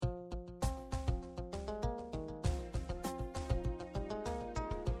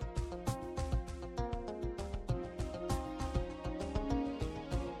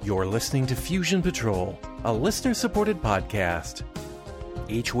You're listening to Fusion Patrol, a listener-supported podcast.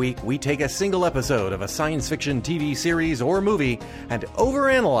 Each week, we take a single episode of a science fiction TV series or movie and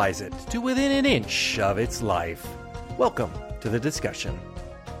overanalyze it to within an inch of its life. Welcome to the discussion.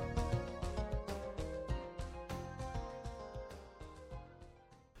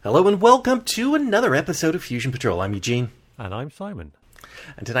 Hello and welcome to another episode of Fusion Patrol. I'm Eugene. And I'm Simon.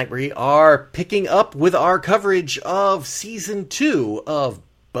 And tonight we are picking up with our coverage of Season 2 of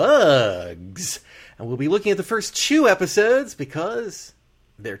Bugs. And we'll be looking at the first two episodes because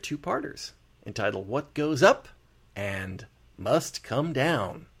they're two-parters, entitled What Goes Up and Must Come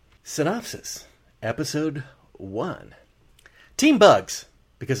Down. Synopsis. Episode 1. Team Bugs,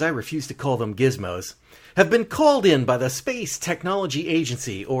 because I refuse to call them gizmos, have been called in by the Space Technology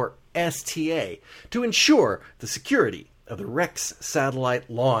Agency, or STA, to ensure the security of the Rex satellite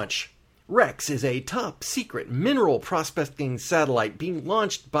launch. Rex is a top-secret mineral prospecting satellite being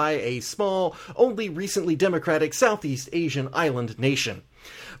launched by a small, only recently democratic Southeast Asian island nation.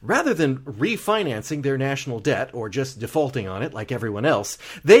 Rather than refinancing their national debt or just defaulting on it like everyone else,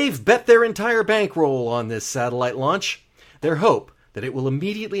 they've bet their entire bankroll on this satellite launch. Their hope that it will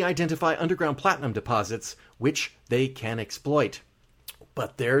immediately identify underground platinum deposits, which they can exploit.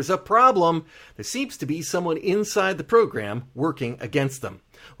 But there's a problem. There seems to be someone inside the program working against them.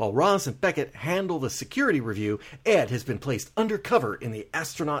 While Roz and Beckett handle the security review, Ed has been placed undercover in the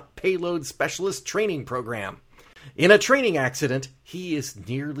Astronaut Payload Specialist Training Program. In a training accident, he is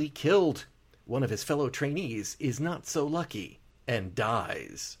nearly killed. One of his fellow trainees is not so lucky and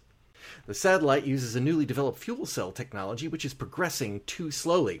dies. The satellite uses a newly developed fuel cell technology which is progressing too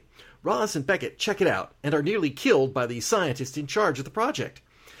slowly. Roz and Beckett check it out and are nearly killed by the scientist in charge of the project.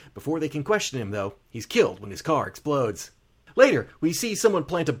 Before they can question him, though, he's killed when his car explodes. Later, we see someone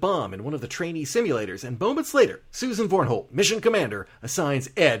plant a bomb in one of the trainee simulators, and moments later, Susan Vornholt, mission commander, assigns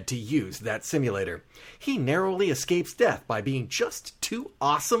Ed to use that simulator. He narrowly escapes death by being just too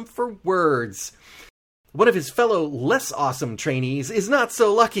awesome for words. One of his fellow less awesome trainees is not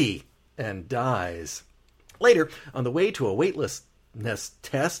so lucky and dies. Later, on the way to a weightlessness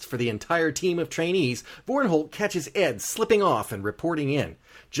test for the entire team of trainees, Vornholt catches Ed slipping off and reporting in.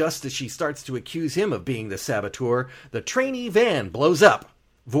 Just as she starts to accuse him of being the saboteur, the trainee van blows up.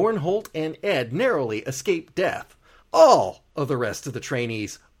 Vornholt and Ed narrowly escape death. All of the rest of the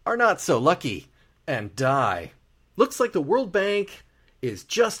trainees are not so lucky and die. Looks like the World Bank is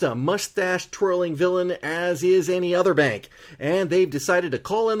just a mustache-twirling villain, as is any other bank, and they've decided to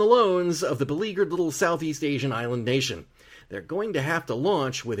call in the loans of the beleaguered little Southeast Asian island nation. They're going to have to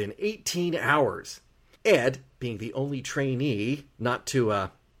launch within 18 hours. Ed, being the only trainee not to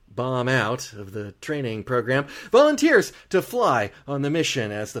bomb out of the training program, volunteers to fly on the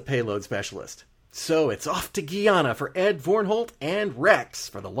mission as the payload specialist. So it's off to Guyana for Ed, Vornholt, and Rex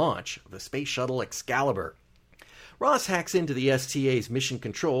for the launch of the Space Shuttle Excalibur. Roz hacks into the STA's mission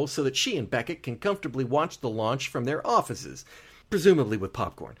control so that she and Beckett can comfortably watch the launch from their offices, presumably with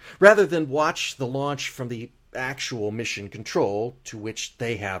popcorn, rather than watch the launch from the actual mission control to which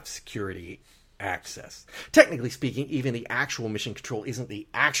they have security access. Technically speaking, even the actual mission control isn't the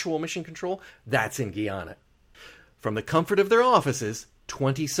actual mission control. That's in Guyana. From the comfort of their offices,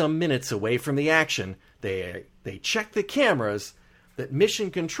 20-some minutes away from the action, they check the cameras that mission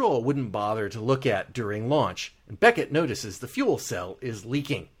control wouldn't bother to look at during launch, and Beckett notices the fuel cell is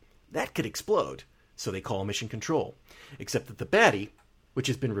leaking. That could explode, so they call mission control. Except that the baddie, which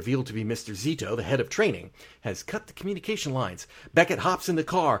has been revealed to be Mr. Zito, the head of training, has cut the communication lines. Beckett hops in the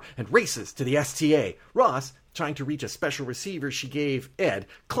car and races to the STA. Roz, trying to reach a special receiver she gave Ed,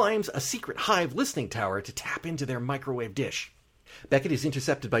 climbs a secret hive listening tower to tap into their microwave dish. Beckett is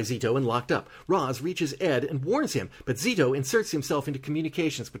intercepted by Zito and locked up. Roz reaches Ed and warns him, but Zito inserts himself into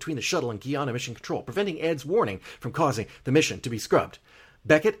communications between the shuttle and Guyana mission control, preventing Ed's warning from causing the mission to be scrubbed.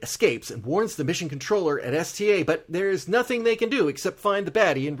 Beckett escapes and warns the mission controller at STA, but there's nothing they can do except find the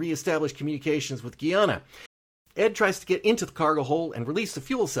baddie and re-establish communications with Guyana. Ed tries to get into the cargo hold and release the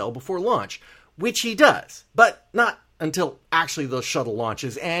fuel cell before launch, which he does, but not until actually the shuttle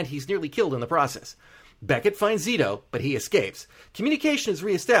launches, and he's nearly killed in the process. Beckett finds Zito, but he escapes. Communication is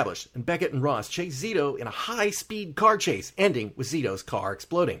reestablished, and Beckett and Roz chase Zito in a high-speed car chase, ending with Zito's car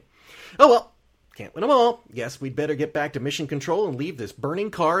exploding. Oh well, can't win them all. Guess we'd better get back to mission control and leave this burning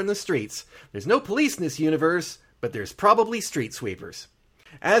car in the streets. There's no police in this universe, but there's probably street sweepers.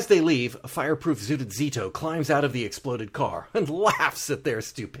 As they leave, a fireproof-zooted Zito climbs out of the exploded car and laughs at their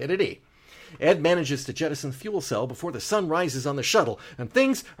stupidity. Ed manages to jettison the fuel cell before the sun rises on the shuttle, and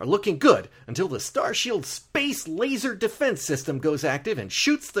things are looking good until the Starshield Space Laser Defense System goes active and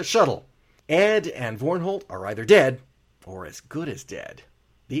shoots the shuttle. Ed and Vornholt are either dead or as good as dead.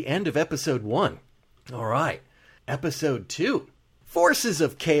 the end of episode 1. All right, episode 2. Forces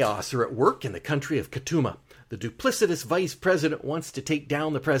of chaos are at work in the country of Katuma. The duplicitous vice president wants to take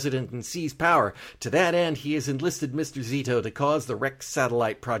down the president and seize power. To that end, he has enlisted Mr. Zito to cause the Rex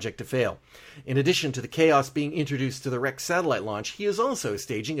satellite project to fail. In addition to the chaos being introduced to the Rex satellite launch, he is also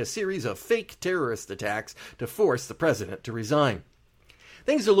staging a series of fake terrorist attacks to force the president to resign.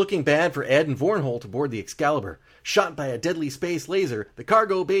 Things are looking bad for Ed and Vornholt aboard the Excalibur. Shot by a deadly space laser, the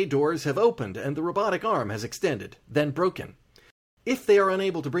cargo bay doors have opened and the robotic arm has extended, then broken. If they are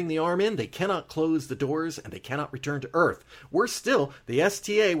unable to bring the arm in, they cannot close the doors and they cannot return to Earth. Worse still, the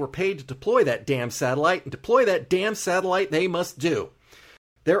STA were paid to deploy that damn satellite, and deploy that damn satellite they must do.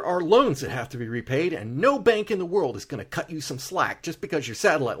 There are loans that have to be repaid, and no bank in the world is going to cut you some slack just because your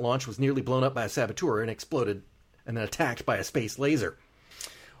satellite launch was nearly blown up by a saboteur and exploded and then attacked by a space laser.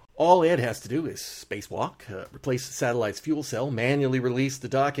 All Ed has to do is spacewalk, replace the satellite's fuel cell, manually release the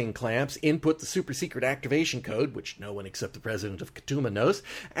docking clamps, input the super-secret activation code, which no one except the president of Katuma knows,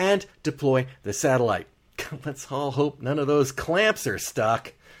 and deploy the satellite. Let's all hope none of those clamps are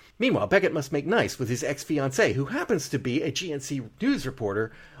stuck. Meanwhile, Beckett must make nice with his ex-fiancée, who happens to be a GNC news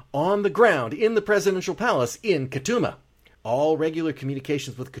reporter on the ground in the presidential palace in Katuma. All regular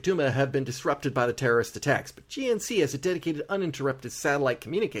communications with Katuma have been disrupted by the terrorist attacks, but GNC has a dedicated uninterrupted satellite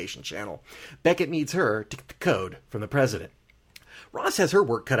communication channel. Beckett needs her to get the code from the president. Ross has her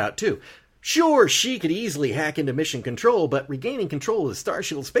work cut out too. Sure, she could easily hack into mission control, but regaining control of the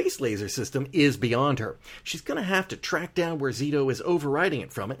Starshield space laser system is beyond her. She's going to have to track down where Zito is overriding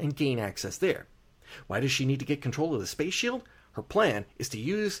it from and gain access there. Why does she need to get control of the space shield? Her plan is to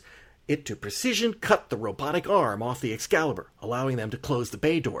use it to precision cut the robotic arm off the Excalibur, allowing them to close the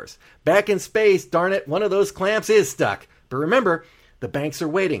bay doors. Back in space, darn it, one of those clamps is stuck. But remember, the banks are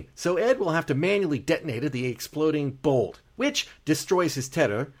waiting, so Ed will have to manually detonate the exploding bolt, which destroys his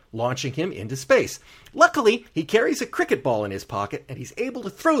tether, launching him into space. Luckily, he carries a cricket ball in his pocket, and he's able to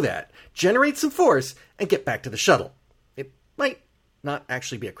throw that, generate some force, and get back to the shuttle. It might not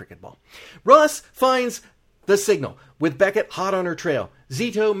actually be a cricket ball. Ross finds the signal, with Beckett hot on her trail.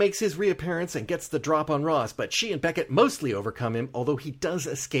 Zito makes his reappearance and gets the drop on Ross, but she and Beckett mostly overcome him, although he does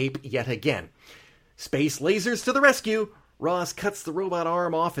escape yet again. Space lasers to the rescue! Ross cuts the robot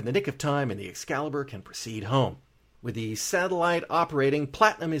arm off in the nick of time, and the Excalibur can proceed home. With the satellite operating,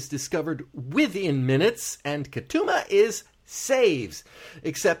 Platinum is discovered within minutes, and Katuma is saves.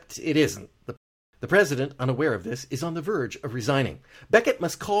 Except it isn't. The president, unaware of this, is on the verge of resigning. Beckett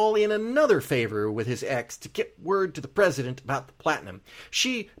must call in another favor with his ex to get word to the president about the Platinum.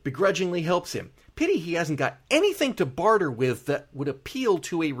 She begrudgingly helps him. Pity he hasn't got anything to barter with that would appeal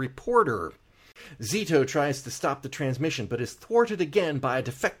to a reporter. Zito tries to stop the transmission, but is thwarted again by a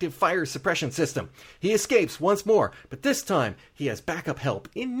defective fire suppression system. He escapes once more, but this time he has backup help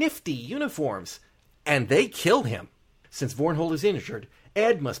in nifty uniforms. And they kill him. Since Vornholt is injured,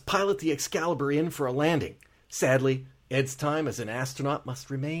 Ed must pilot the Excalibur in for a landing. Sadly, Ed's time as an astronaut must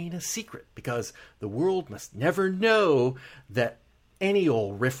remain a secret, because the world must never know that any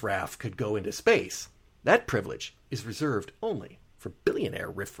old riffraff could go into space. That privilege is reserved only for billionaire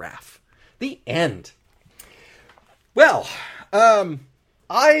riffraff. The end. Well,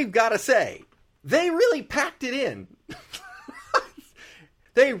 I've got to say, they really packed it in.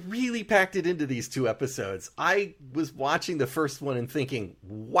 They really packed it into these 2 episodes. I was watching the first one and thinking,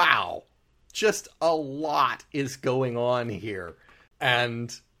 wow, just a lot is going on here.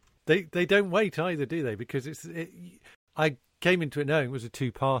 And they don't wait either, do they? Because I came into it knowing it was a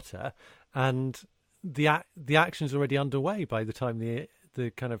 2-parter, and the action's already underway by the time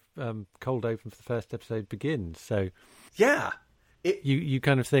the kind of cold open for the first episode begins. So yeah, you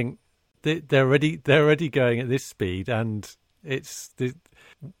kind of think they're already going at this speed, and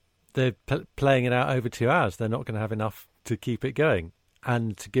they're playing it out over 2 hours. They're not going to have enough to keep it going.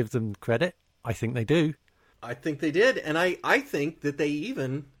 And to give them credit, I think they do. I think they did. And I think that they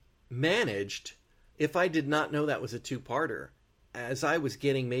even managed, if I did not know that was a 2-parter, as I was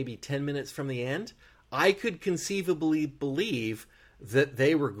getting maybe 10 minutes from the end, I could conceivably believe that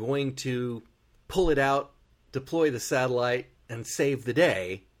they were going to pull it out, deploy the satellite, and save the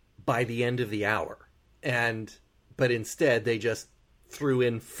day by the end of the hour. But instead, they just threw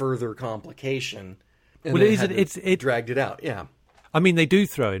in further complication and dragged it out. Yeah. I mean, they do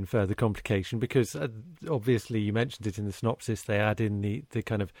throw in further complication because obviously you mentioned it in the synopsis. They add in the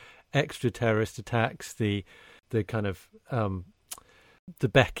kind of extra terrorist attacks, the kind of the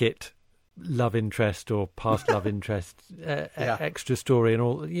Beckett love interest or past love interest extra story and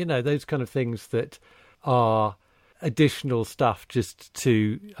all, those kind of things that are additional stuff just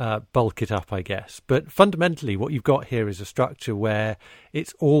to bulk it up, I guess. But fundamentally, what you've got here is a structure where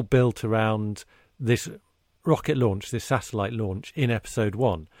it's all built around this rocket launch, this satellite launch in episode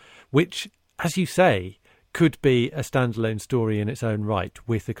 1, which, as you say, could be a standalone story in its own right,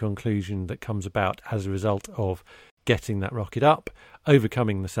 with a conclusion that comes about as a result of getting that rocket up,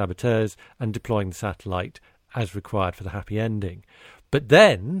 overcoming the saboteurs, and deploying the satellite as required for the happy ending. But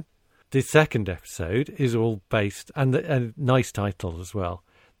then the second episode is all based, and a nice title as well,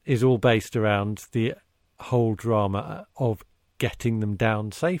 is all based around the whole drama of getting them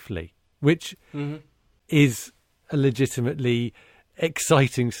down safely, which is a legitimately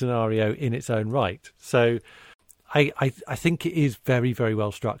exciting scenario in its own right. So I think it is very, very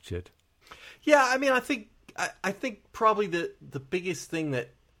well structured. Yeah, I mean, I think probably the biggest thing that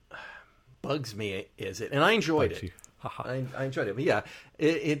bugs me is it, and I enjoyed it. I enjoyed it. But yeah,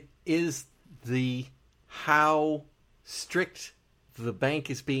 it is how strict the bank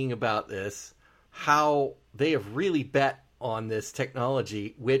is being about this, how they have really bet on this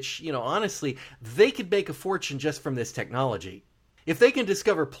technology, which, you know, honestly, they could make a fortune just from this technology. If they can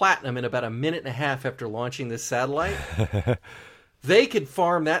discover platinum in about a minute and a half after launching this satellite, they could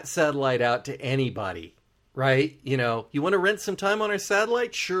farm that satellite out to anybody, right? You know, you want to rent some time on our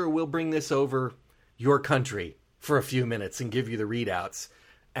satellite? Sure, we'll bring this over your country for a few minutes and give you the readouts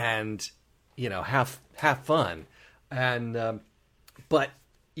and, you know, have fun. And, but,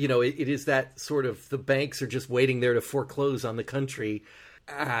 you know, it is that sort of, the banks are just waiting there to foreclose on the country.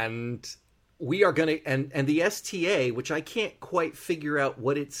 And we are going to, and the STA, which I can't quite figure out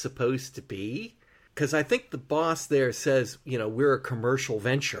what it's supposed to be, because I think the boss there says, you know, we're a commercial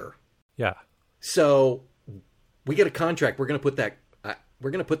venture. Yeah. So we get a contract. We're going to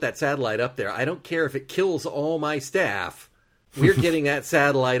put that satellite up there. I don't care if it kills all my staff. We're getting that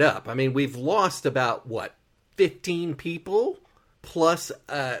satellite up. I mean, we've lost about, 15 people, plus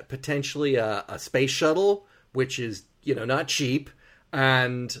potentially a space shuttle, which is, you know, not cheap,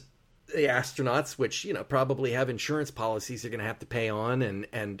 and the astronauts, which, you know, probably have insurance policies they're going to have to pay on,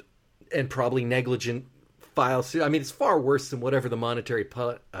 and probably negligent files. I mean, it's far worse than whatever the monetary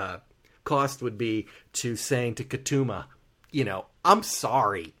cost would be to saying to Katuma, you know, I'm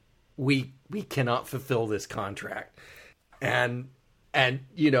sorry, we cannot fulfill this contract. And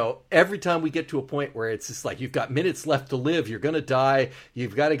you know, every time we get to a point where it's just like, you've got minutes left to live, you're going to die,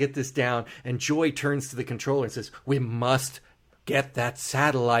 you've got to get this down. And Joy turns to the controller and says, we must get that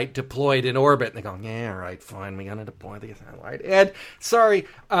satellite deployed in orbit. And they go, yeah, all right, fine, we're going to deploy the satellite. Ed, sorry,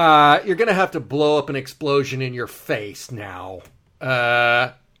 you're going to have to blow up an explosion in your face now.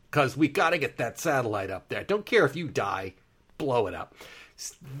 Because we got to get that satellite up there. Don't care if you die, blow it up.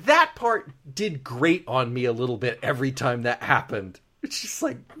 That part did grate on me a little bit every time that happened. It's just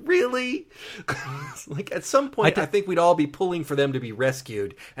like, really? Like, at some point, I think we'd all be pulling for them to be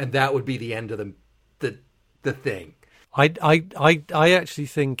rescued, and that would be the end of the thing. I actually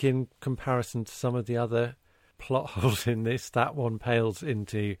think, in comparison to some of the other plot holes in this, that one pales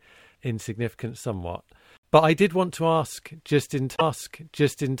into insignificance somewhat. But I did want to ask, just in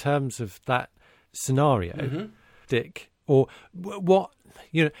terms of that scenario, Dick, or what,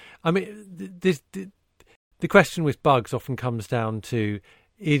 you know, I mean, the question with bugs often comes down to,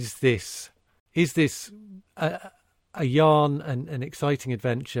 is this a yarn, an exciting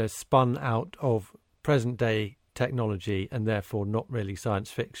adventure spun out of present day technology and therefore not really science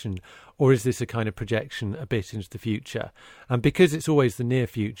fiction, or is this a kind of projection a bit into the future? And because it's always the near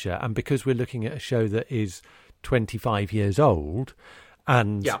future, and because we're looking at a show that is 25 years old,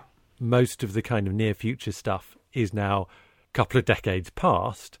 and most of the kind of near future stuff is now a couple of decades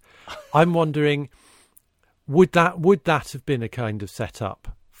past, I'm wondering, would that have been a kind of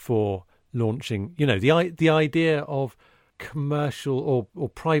setup for launching, you know, the idea of commercial or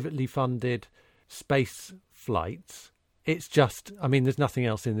privately funded space flights? It's just, I mean, there's nothing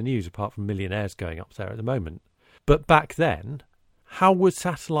else in the news apart from millionaires going up there at the moment. But back then, how were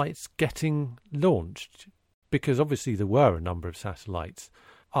satellites getting launched? Because obviously there were a number of satellites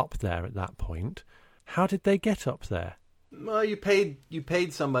up there at that point. How did they get up there? Well, you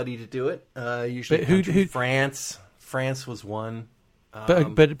paid somebody to do it. Usually, who? France was one.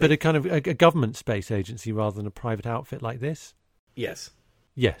 But a kind of a government space agency rather than a private outfit like this. Yes.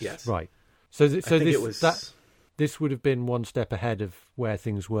 Right. So this would have been one step ahead of where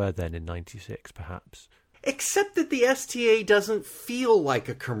things were then in '96, perhaps. Except that the STA doesn't feel like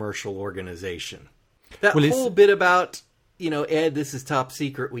a commercial organization. That whole bit about, you know, Ed, this is top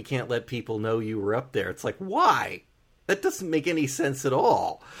secret, we can't let people know you were up there. It's like, why? That doesn't make any sense at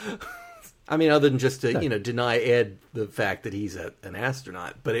all. I mean, other than just to, you know, deny Ed the fact that he's an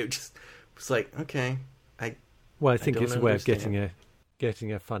astronaut. But it just was like, okay, Well, I think it's a way of getting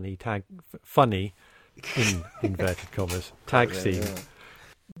a funny in inverted commas tag scene.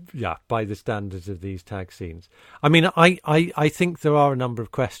 Yeah, by the standards of these tag scenes. I mean, I think there are a number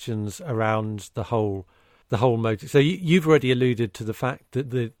of questions around the whole motive. So you've already alluded to the fact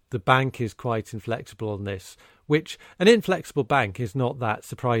that the bank is quite inflexible on this, which an inflexible bank is not that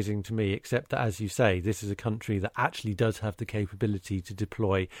surprising to me, except that, as you say, this is a country that actually does have the capability to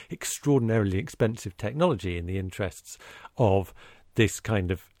deploy extraordinarily expensive technology in the interests of this kind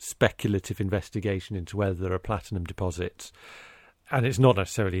of speculative investigation into whether there are platinum deposits. And it's not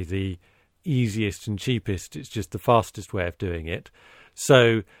necessarily the easiest and cheapest, it's just the fastest way of doing it.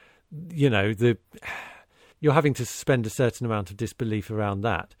 So, you're having to suspend a certain amount of disbelief around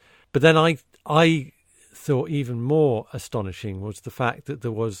that. But then I thought even more astonishing was the fact that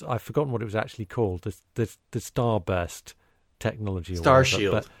there was, I've forgotten what it was actually called, the Starburst technology.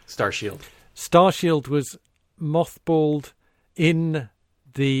 Starshield. Starshield was mothballed in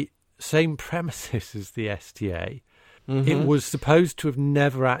the same premises as the STA. Mm-hmm. It was supposed to have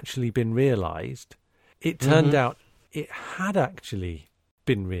never actually been realised. It turned out it had actually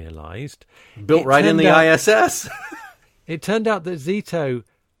been realised. Built right in the ISS. It turned out that Zito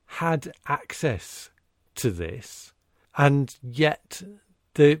had access to this, and yet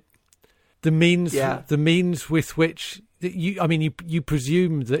the means with which you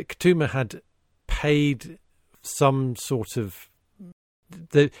presume that Katuma had paid some sort of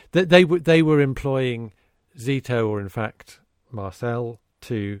that they were employing Zito, or in fact Marcel,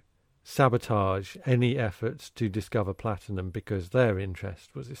 to sabotage any efforts to discover platinum, because their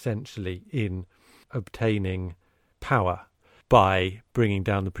interest was essentially in obtaining power by bringing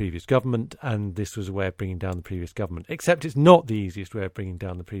down the previous government, and this was a way of bringing down the previous government. Except it's not the easiest way of bringing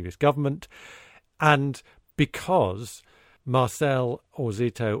down the previous government, and because Marcel or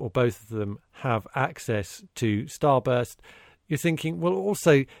Zito or both of them have access to Starburst, you're thinking, well,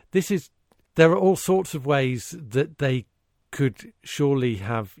 also there are all sorts of ways that they could surely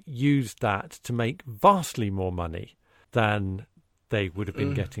have used that to make vastly more money than they would have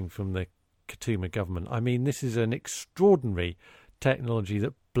been getting from the Katuma government. I mean, this is an extraordinary technology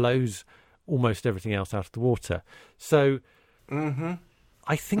that blows almost everything else out of the water. So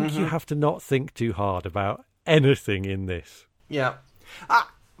I think you have to not think too hard about anything in this. Yeah.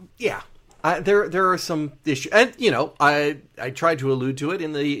 There are some issues. And, I tried to allude to it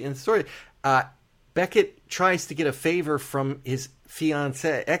in the story. Beckett tries to get a favor from his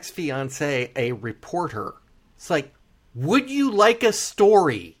ex-fiancée, a reporter. It's like, would you like a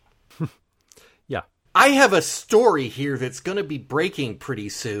story? Yeah. I have a story here that's going to be breaking pretty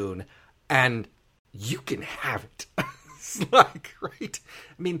soon, and you can have it. It's like, right?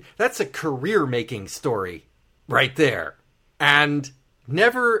 I mean, that's a career-making story right there. And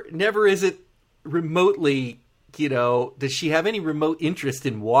never is it remotely... does she have any remote interest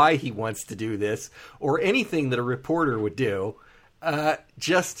in why he wants to do this, or anything that a reporter would do? Now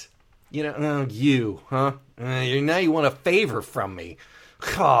you want a favor from me.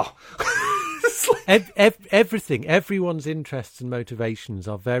 Oh. Everything, everyone's interests and motivations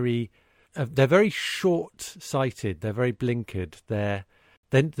are they're very short-sighted. They're very blinkered. They're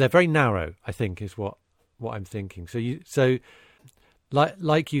very narrow, I think, is what I'm thinking. So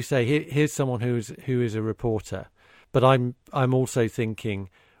like you say, here's someone who is a reporter, but I'm also thinking,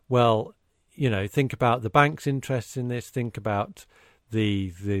 well, think about the bank's interests in this. Think about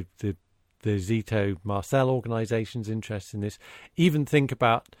the Zito Marcel organisation's interests in this. Even think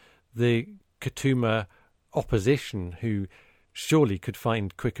about the Katuma opposition, who surely could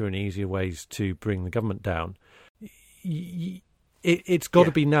find quicker and easier ways to bring the government down. It's got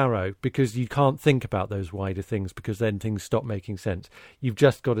to be narrow, because you can't think about those wider things, because then things stop making sense. You've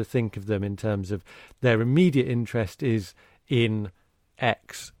just got to think of them in terms of their immediate interest is in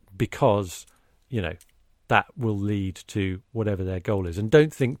X, because, that will lead to whatever their goal is. And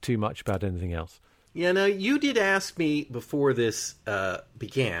don't think too much about anything else. Yeah, now, you did ask me before this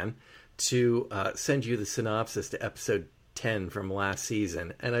began to send you the synopsis to episode 10 from last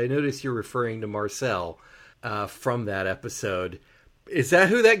season. And I noticed you're referring to Marcel from that episode. Is that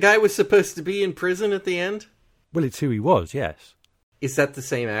who that guy was supposed to be in prison at the end? Well, it's who he was, yes. Is that the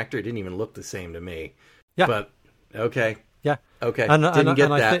same actor? It didn't even look the same to me. Yeah. But, okay. Yeah. Okay, didn't get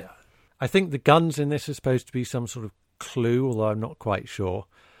that. I think the guns in this are supposed to be some sort of clue, although I'm not quite sure.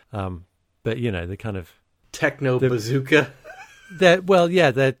 But, the kind of... Techno bazooka?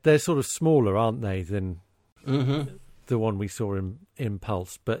 They're sort of smaller, aren't they, than the one we saw in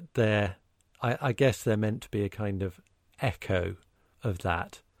Pulse. But I guess they're meant to be a kind of echo of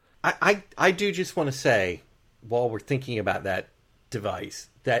that. I do just want to say, while we're thinking about that device,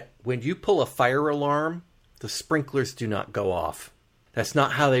 that when you pull a fire alarm the sprinklers do not go off. That's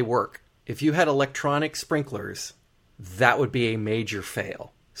not how they work. If you had electronic sprinklers, that would be a major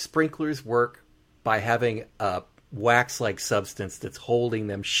fail. Sprinklers work by having a wax-like substance that's holding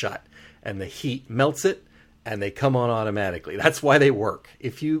them shut, and the heat melts it, and they come on automatically. That's why they work.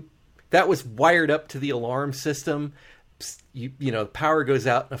 If that was wired up to the alarm system, you know, power goes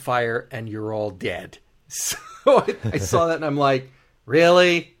out in a fire, and you're all dead. So I saw that, and I'm like,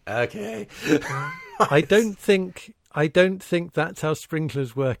 really? Okay. I don't think that's how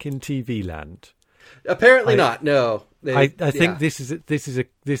sprinklers work in TV land. Apparently not. No. I think this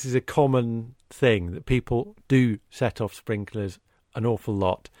is a common thing that people do set off sprinklers an awful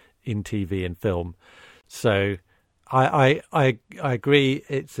lot in TV and film. So I agree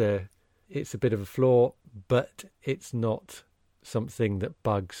it's a bit of a flaw, but it's not something that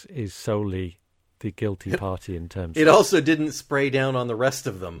Bugs is solely the guilty party in terms It of. also didn't spray down on the rest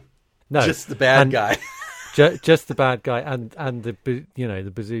of them. No. Just the bad guy. Just the bad guy and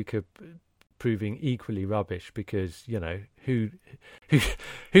the bazooka proving equally rubbish, because, you know, who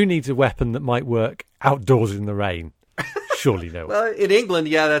needs a weapon that might work outdoors in the rain? Surely no one. Well, in England,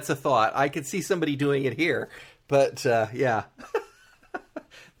 yeah, that's a thought. I could see somebody doing it here, but yeah,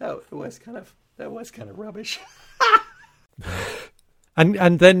 that was kind of rubbish.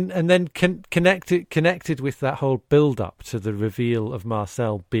 And then connected with that whole build up to the reveal of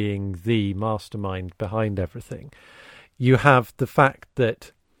Marcel being the mastermind behind everything, you have the fact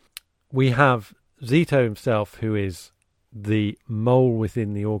that we have Zito himself, who is the mole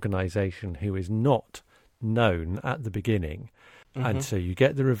within the organization, who is not known at the beginning. Mm-hmm. And so you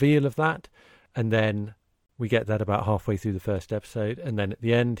get the reveal of that, and then we get that about halfway through the first episode, and then at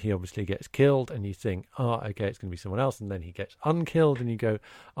the end he obviously gets killed, and you think, okay, it's going to be someone else, and then he gets unkilled, and you go,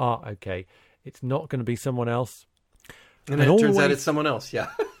 okay, it's not going to be someone else. And then it turns out it's someone else, yeah.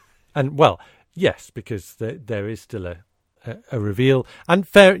 And, well, yes, because there is still a reveal, and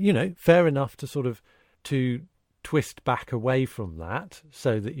fair enough to sort of to twist back away from that,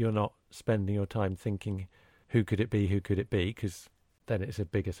 so that you're not spending your time thinking, who could it be, because then it's a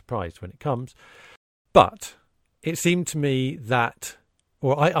bigger surprise when it comes. But it seemed to me that,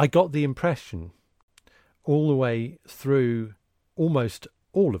 or I got the impression all the way through almost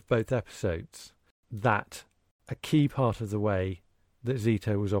all of both episodes, that a key part of the way that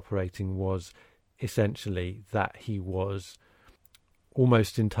Zito was operating was essentially that he was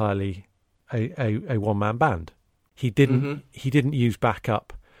almost entirely a one-man band. He didn't use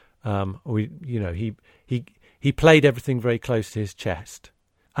backup, he played everything very close to his chest,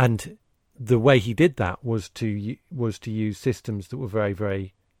 and the way he did that was to use systems that were very,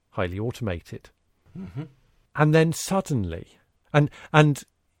 very highly automated. Mm-hmm. And then suddenly, and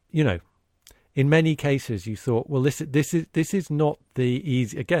you know, in many cases you thought, well, this is not the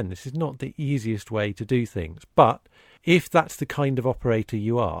easy. Again, this is not the easiest way to do things. But if that's the kind of operator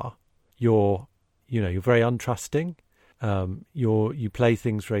you are, you're very untrusting. You play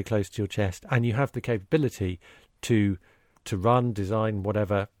things very close to your chest, and you have the capability to run, design,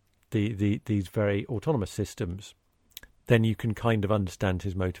 whatever, these very autonomous systems, then you can kind of understand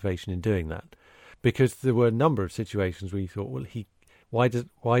his motivation in doing that. Because there were a number of situations where you thought, well, why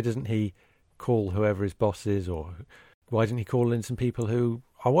doesn't he call whoever his boss is, or why didn't he call in some people who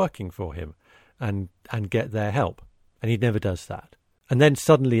are working for him and get their help? And he never does that. And then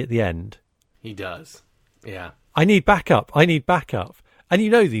suddenly at the end, he does. Yeah. I need backup. And you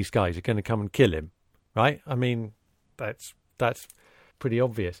know these guys are going to come and kill him, right? I mean, that's pretty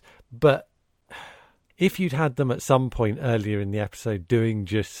obvious. But if you'd had them at some point earlier in the episode doing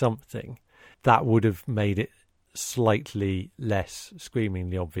just something, that would have made it slightly less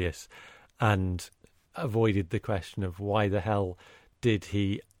screamingly obvious and avoided the question of why the hell did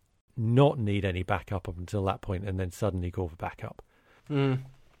he not need any backup up until that point and then suddenly call for backup.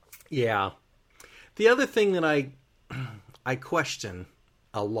 Yeah. The other thing that I question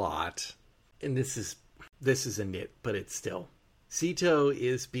a lot, and this is a nit, but it's still, Zito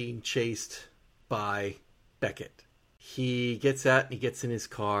is being chased by Beckett. He gets out and he gets in his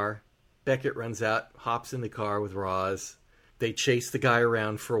car. Beckett runs out, hops in the car with Roz. They chase the guy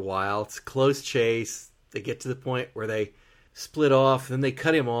around for a while. It's a close chase. They get to the point where they split off, then they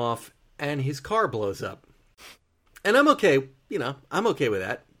cut him off, and his car blows up. And I'm okay with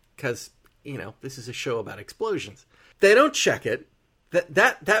that, because, this is a show about explosions. They don't check it.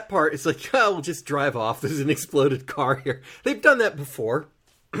 That part is like, we'll just drive off. There's an exploded car here. They've done that before.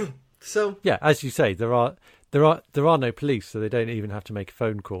 So yeah, as you say, there are no police, so they don't even have to make a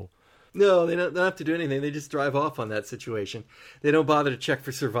phone call. No, they don't have to do anything. They just drive off on that situation. They don't bother to check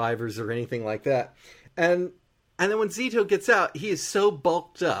for survivors or anything like that. And then when Zito gets out, he is so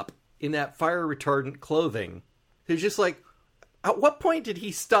bulked up. in that fire retardant clothing. It's just like, at what point did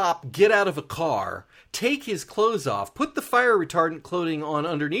he stop, get out of a car, take his clothes off, put the fire retardant clothing on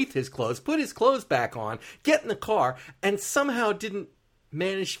underneath his clothes, put his clothes back on, get in the car, and somehow didn't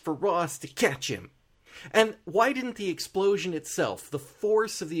manage for Ross to catch him? And why didn't the explosion itself, the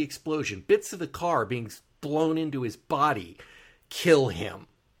force of the explosion, bits of the car being blown into his body, kill him?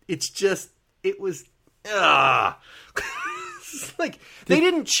 It's just, it was, like, they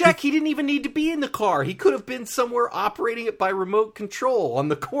didn't check. He didn't even need to be in the car. He could have been somewhere operating it by remote control on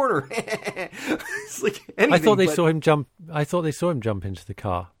the corner. It's like anything, I thought they saw him jump. I thought they saw him jump into the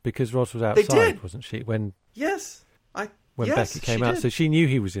car because Roz was outside, wasn't she? When Becky came out, so she knew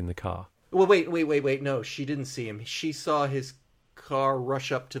he was in the car. Well, wait. No, she didn't see him. She saw his car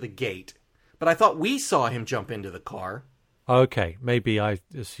rush up to the gate. But I thought we saw him jump into the car. Okay, maybe I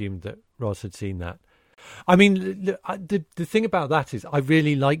assumed that Roz had seen that. I mean, the thing about that is I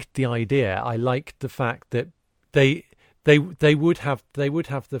really liked the idea. I liked the fact that they would have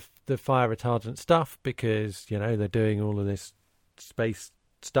the fire retardant stuff because, you know, they're doing all of this space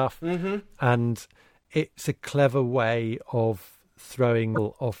stuff. Mm-hmm. And it's a clever way of throwing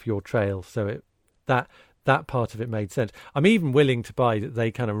off your trail. So that part of it made sense. I'm even willing to buy that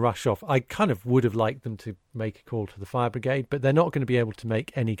they kind of rush off. I kind of would have liked them to make a call to the fire brigade, but they're not going to be able to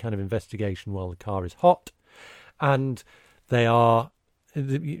make any kind of investigation while the car is hot. And there are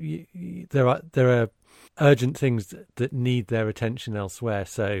urgent things that need their attention elsewhere.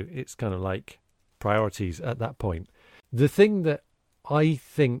 So it's kind of like priorities at that point. The thing that I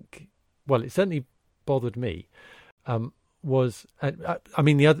think, well, it certainly bothered me, was, I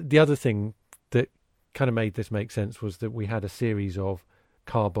mean, the other thing that kind of made this make sense was that we had a series of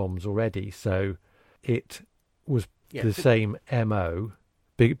car bombs already, so it was the same MO,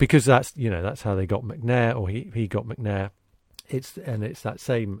 because that's how they got McNair, or he got McNair. It's that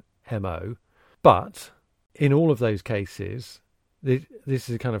same MO, but in all of those cases, this is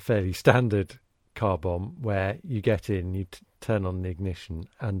a kind of fairly standard car bomb where you get in, you turn on the ignition,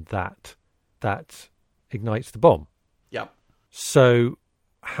 and that ignites the bomb. Yep. So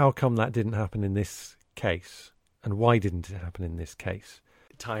how come that didn't happen in this case? And why didn't it happen in this case?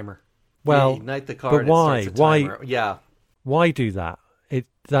 Timer. Well, ignite the car, but why? Yeah. Why do that?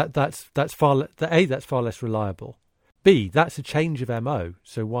 That's far that's far less reliable. B, that's a change of MO.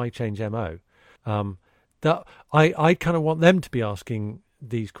 So why change MO? That I kind of want them to be asking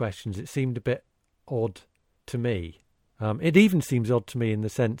these questions. It seemed a bit odd to me. It even seems odd to me in the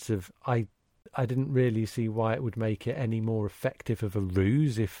sense of I didn't really see why it would make it any more effective of a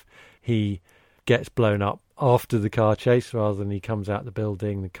ruse if he gets blown up after the car chase rather than he comes out the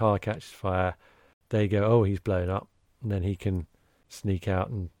building, the car catches fire, they go, oh, he's blown up, and then he can sneak out.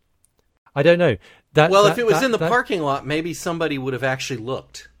 And I don't know. If it was in the parking lot, maybe somebody would have actually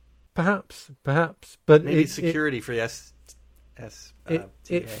looked. Perhaps. But maybe security for the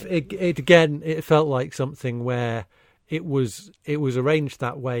it felt like something where it was arranged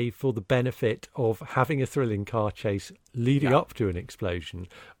that way for the benefit of having a thrilling car chase leading up to an explosion,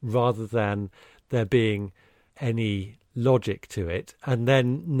 rather than there being any logic to it, and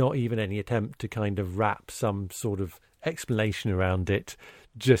then not even any attempt to kind of wrap some sort of explanation around it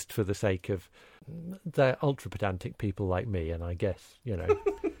just for the sake of the ultra pedantic people like me. And I guess,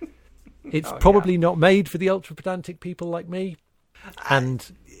 it's probably not made for the ultra pedantic people like me. And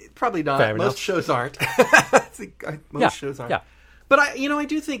probably not. Fair Most enough. shows aren't. Most shows aren't. Yeah. But I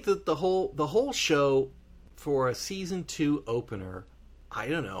do think that the whole show for a season 2 opener, I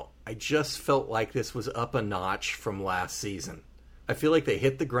don't know. I just felt like this was up a notch from last season. I feel like they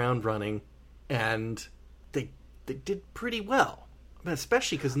hit the ground running, and they did pretty well. I mean,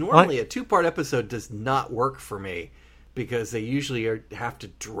 especially because normally a 2-part episode does not work for me, because they usually have to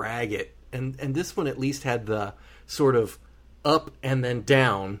drag it, and this one at least had the sort of up and then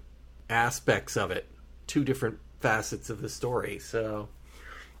down aspects of it, 2 different facets of the story. So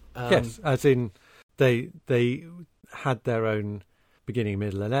yes, as in they had their own beginning,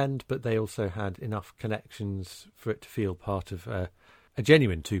 middle, and end, but they also had enough connections for it to feel part of a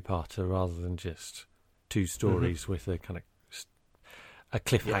genuine 2-parter rather than just 2 stories with a kind of a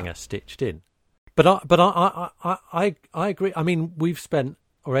cliffhanger stitched in. But I agree. I mean, we've spent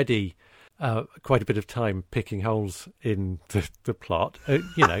already quite a bit of time picking holes in the plot,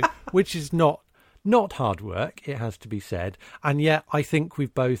 which is not hard work, it has to be said. And yet I think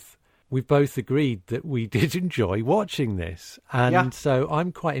we've both agreed that we did enjoy watching this. And so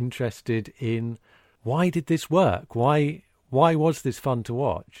I'm quite interested in, why did this work? Why was this fun to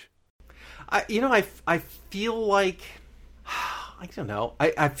watch? I feel like, I don't know.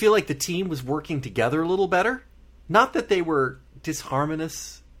 I feel like the team was working together a little better. Not that they were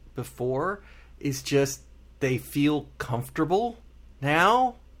disharmonious, before is just they feel comfortable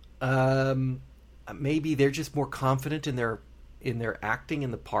now. Maybe they're just more confident in their acting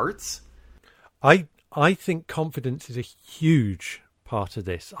in the parts. I think confidence is a huge part of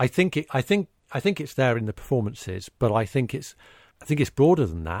this. I think it's there in the performances, but I think it's broader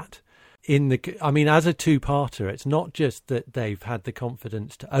than that. As a two-parter, it's not just that they've had the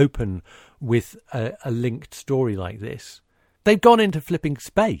confidence to open with a linked story like this. They've gone into flipping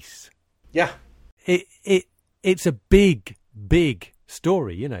space. Yeah. It's a big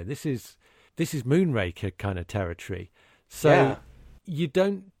story. You know, this is Moonraker kind of territory. So you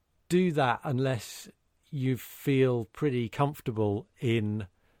don't do that unless you feel pretty comfortable in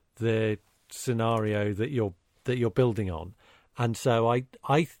the scenario that you're building on. And so I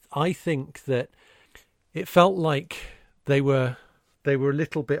think that it felt like they were a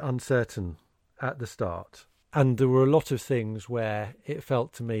little bit uncertain at the start. And there were a lot of things where it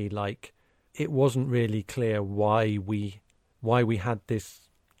felt to me like it wasn't really clear why we had this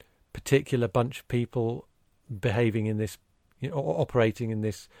particular bunch of people behaving in this, or operating in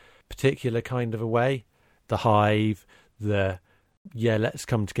this particular kind of a way. The Hive, let's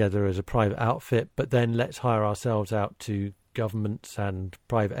come together as a private outfit, but then let's hire ourselves out to governments and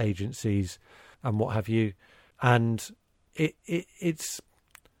private agencies and what have you. And it's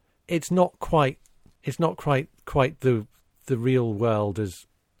not quite the real world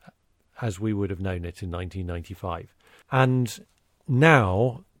as we would have known it in 1995. And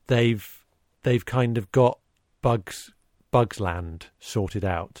now they've kind of got Bugs Land sorted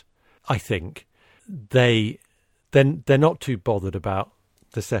out. I think they're not too bothered about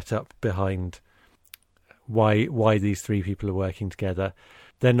the setup behind why these three people are working together.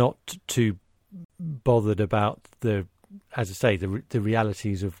 They're not too bothered about the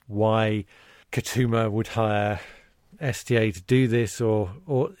realities of why Katuma would hire STA to do this or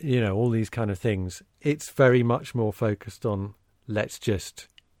all these kind of things. It's very much more focused on let's just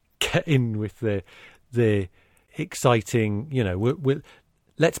get in with the exciting,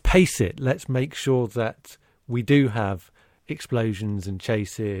 let's pace it. Let's make sure that we do have explosions and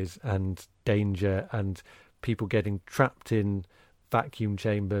chases and danger and people getting trapped in vacuum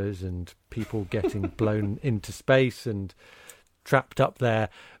chambers and people getting blown into space and trapped up there,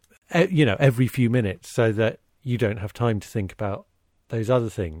 every few minutes, so that you don't have time to think about those other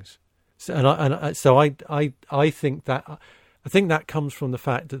things. So, I think that comes from the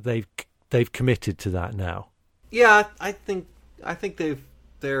fact that they've committed to that now. Yeah, I think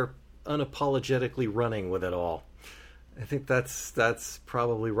they're unapologetically running with it all. I think that's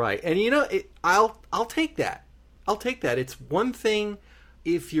probably right. And I'll take that. I'll take that. It's one thing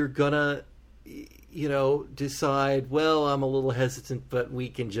if you're gonna decide, well, I'm a little hesitant, but we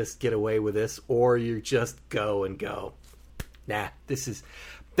can just get away with this, or you just go. Nah,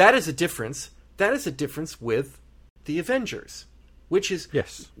 that is a difference. That is a difference with the Avengers, which is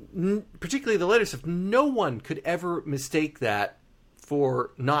particularly the later stuff. No one could ever mistake that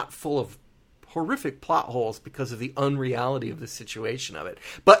for not full of horrific plot holes because of the unreality of the situation of it.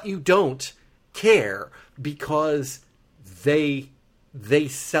 But you don't care because they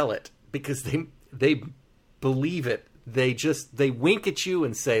sell it, because they believe it. They wink at you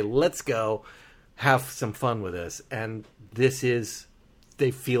and say, let's go have some fun with this. And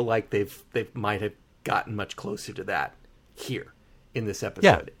they feel like they might have gotten much closer to that here in this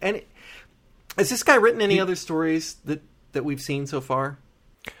episode. Yeah. And has this guy written any other stories that we've seen so far?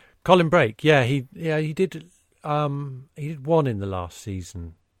 Colin Brake, he did one in the last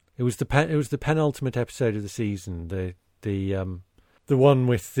season. It was the penultimate episode of the season. The one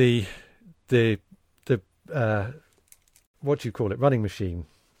with the what do you call it? Running machine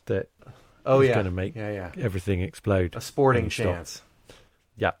that was going to make everything explode. A sporting chance.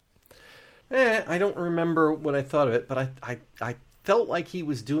 Yeah. I don't remember what I thought of it, but I felt like he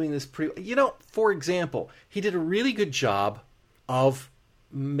was doing this pretty... for example, he did a really good job of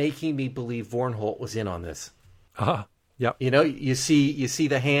making me believe Vornholt was in on this. Yep. You see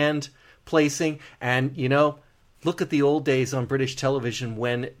the hand placing, and look at the old days on British television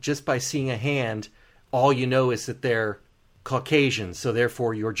when just by seeing a hand, all you know is that they're Caucasian, so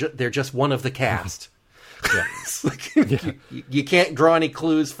therefore they're just one of the cast. You can't draw any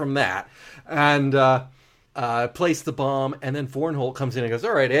clues from that. And place the bomb, and then Vornholt comes in and goes,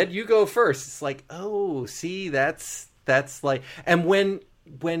 all right, Ed, you go first. It's like, oh, see, that's like... And when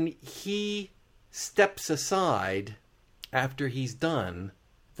he steps aside after he's done,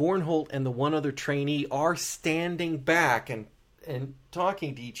 Vornholt and the one other trainee are standing back and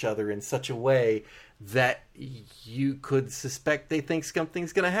talking to each other in such a way that you could suspect they think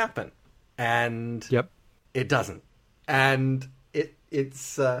something's going to happen. And it doesn't. And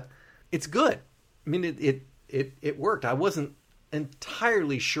it's good. I mean, it worked. I wasn't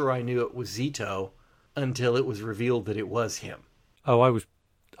entirely sure I knew it was Zito until it was revealed that it was him. Oh, I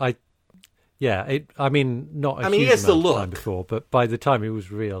mean, not a huge he has the amount of look time before, but by the time it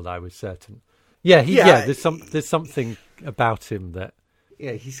was revealed, I was certain. There's something about him that.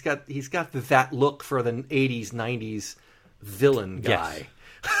 Yeah, he's got that look for the 80s, 90s villain guy.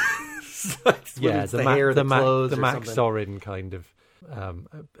 Yes. Yeah, the Max Zorin kind of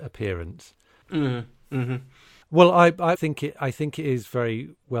appearance. Mm-hmm. Mm-hmm. Well, I think it is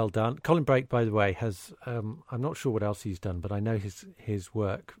very well done. Colin Brake, by the way, has I'm not sure what else he's done, but I know his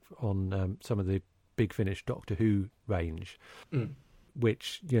work on some of the Big Finish Doctor Who range,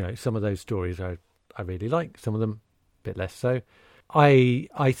 which, you know, some of those stories I really like, some of them a bit less so. I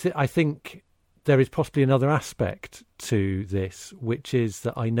think there is possibly another aspect to this, which is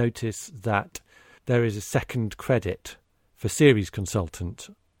that I notice that there is a second credit for series consultant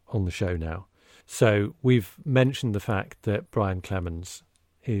on the show now. So we've mentioned the fact that Brian Clemens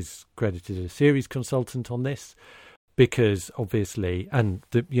is credited as series consultant on this because obviously, and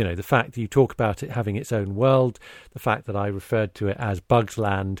the fact that you talk about it having its own world, the fact that I referred to it as Bugs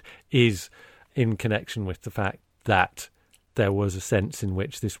Land is in connection with the fact that there was a sense in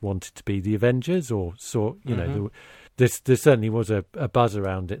which this wanted to be the Avengers, or there certainly was a buzz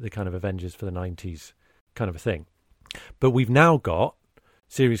around it, the kind of Avengers for the 90s kind of a thing. But we've now got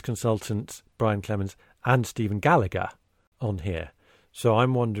series consultants Brian Clemens and Stephen Gallagher on here. So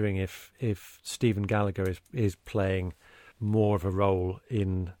I'm wondering if Stephen Gallagher is playing more of a role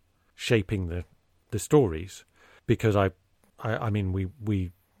in shaping the stories, because I mean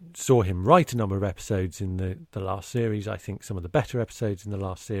we saw him write a number of episodes in the last series, I think some of the better episodes in the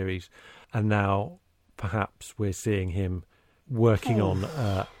last series, and now perhaps we're seeing him working on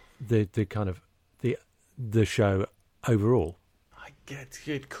the kind of the show overall. I guess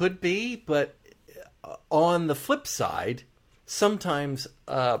it could be, but on the flip side, sometimes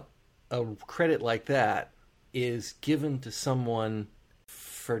a credit like that is given to someone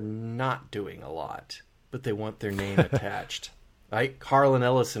for not doing a lot, but they want their name attached. Right? Harlan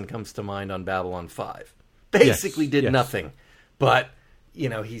Ellison comes to mind on Babylon 5. Basically did nothing, but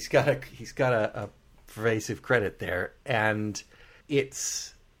he's got a pervasive credit there, and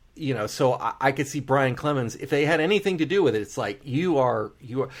it's so I could see Brian Clemens, if they had anything to do with it, it's like you are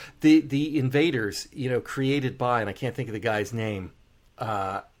the invaders, created by, and I can't think of the guy's name.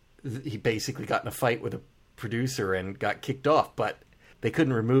 He basically got in a fight with a producer and got kicked off, but they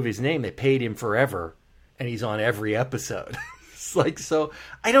couldn't remove his name. They paid him forever, and he's on every episode. It's like, so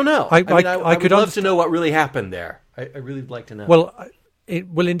I don't know. I would love to know what really happened there. I really would like to know.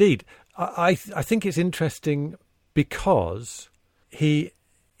 Well, indeed. I think it's interesting because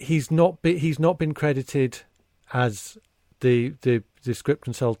he's not been credited as the script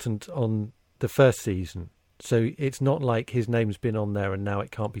consultant on the first season, so it's not like his name's been on there and now it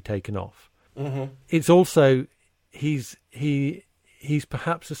can't be taken off. Mm-hmm. It's also he's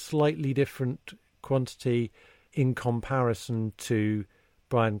perhaps a slightly different quantity in comparison to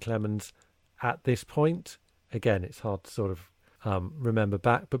Brian Clemens at this point. Again, it's hard to sort of remember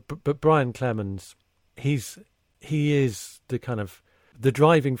back, but Brian Clemens, he is the kind of the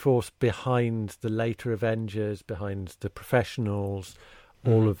driving force behind the later Avengers, behind the Professionals,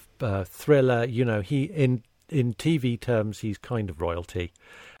 all of Thriller. He in TV terms, he's kind of royalty,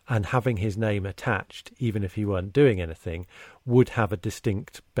 and having his name attached, even if he weren't doing anything, would have a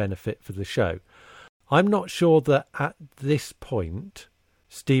distinct benefit for the show. I'm not sure that at this point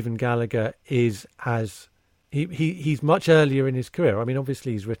Stephen Gallagher is as he's much earlier in his career. I mean,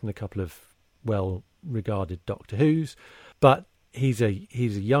 obviously he's written a couple of well-regarded Doctor Who's, but he's a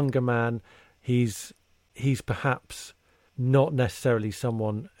younger man. He's perhaps not necessarily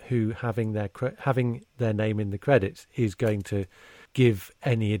someone who having their name in the credits is going to give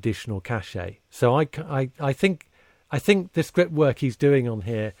any additional cachet. So I think the script work he's doing on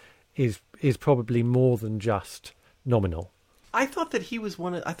here is probably more than just nominal. I thought that he was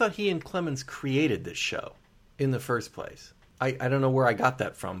I thought he and Clemens created this show in the first place. I don't know where I got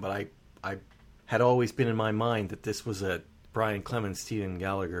that from, but I had always been in my mind that this was a Brian Clemens, Stephen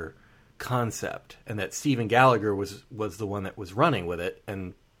Gallagher concept, and that Stephen Gallagher was the one that was running with it,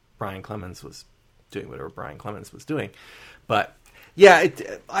 and Brian Clemens was doing whatever Brian Clemens was doing. But yeah,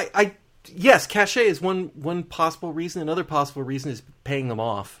 yes, cachet is one possible reason. Another possible reason is paying them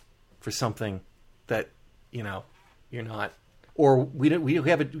off for something that you're not, or we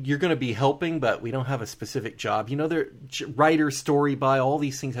have you're going to be helping, but we don't have a specific job. They're writer, story by, all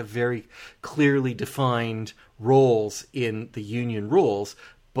these things have very clearly defined roles in the union rules,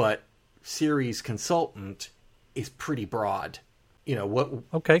 but series consultant is pretty broad. What?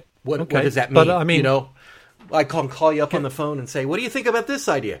 Okay. What okay. does that mean? But I mean, I can call you up on the phone and say, "What do you think about this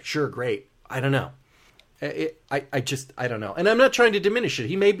idea?" Sure, great. I don't know. I don't know, and I'm not trying to diminish it.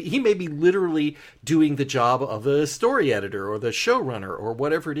 He may be literally doing the job of a story editor or the showrunner or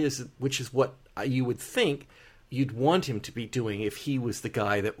whatever it is, which is what you would think you'd want him to be doing if he was the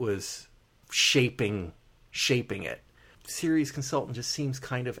guy that was shaping it. Series consultant just seems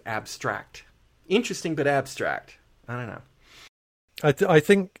kind of abstract, interesting but abstract. I don't know. I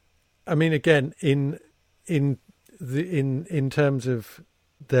think, I mean, again, in terms of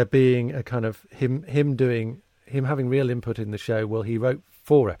there being a kind of him having real input in the show. Well, he wrote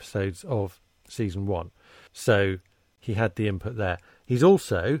 4 episodes of season 1, so he had the input there. He's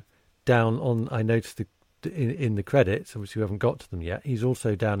also down on, I noticed in the credits, obviously we haven't got to them yet, he's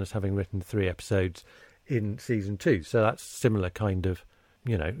also down as having written 3 episodes in season 2. So that's similar kind of,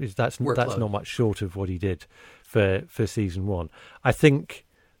 that's not much short of what he did for season 1. I think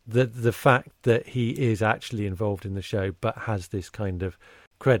that the fact that he is actually involved in the show but has this kind of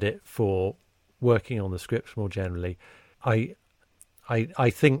credit for working on the scripts more generally, I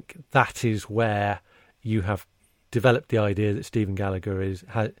think that is where you have developed the idea that Stephen Gallagher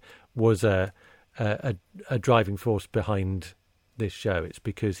was a driving force behind this show. It's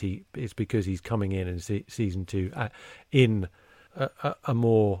because he's coming in season 2 in a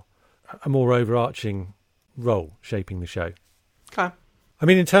more overarching role, shaping the show. Okay. I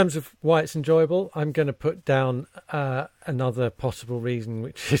mean, in terms of why it's enjoyable, I'm going to put down another possible reason,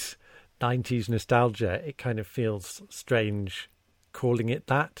 which is 90s nostalgia. It kind of feels strange calling it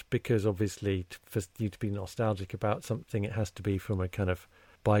that, because obviously for you to be nostalgic about something, it has to be from a kind of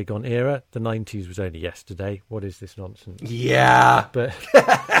bygone era. The 90s was only yesterday. What is this nonsense? Yeah. But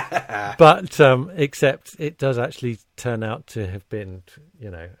except it does actually turn out to have been,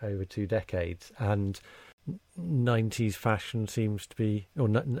 over 2 decades. And 90s fashion seems to be, or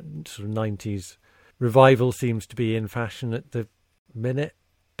sort of 90s revival seems to be in fashion at the minute.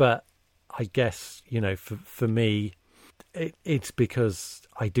 But I guess, for me, it's because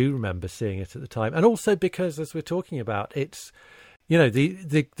I do remember seeing it at the time. And also because, as we're talking about, it's,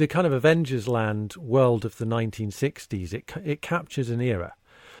 the kind of Avengers Land world of the 1960s, it captures an era.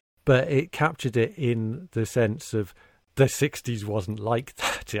 But it captured it in the sense of the 60s wasn't like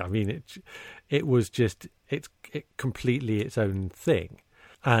that. I mean, it was just, it completely its own thing.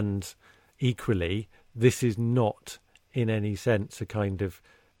 And equally, this is not in any sense a kind of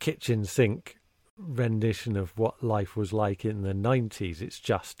kitchen sink rendition of what life was like in the 90s.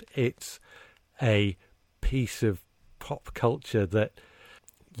 It's a piece of pop culture that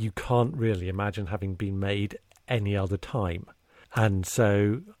you can't really imagine having been made any other time. And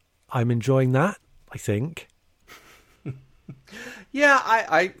so I'm enjoying that, I think. Yeah,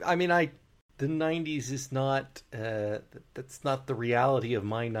 I mean, the 90s is not, that's not the reality of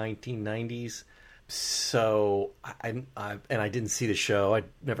my 1990s. So and I didn't see the show. I'd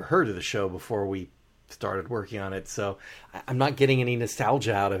never heard of the show before we started working on it. So I'm not getting any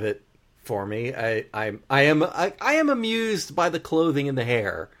nostalgia out of it for me. I am amused by the clothing and the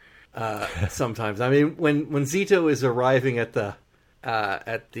hair. Sometimes, I mean, when Zito is arriving at the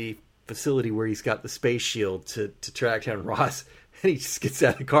facility where he's got the space shield to track down Ross, and he just gets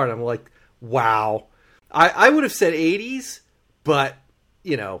out of the car, and I'm like, wow. I would have said 80s, but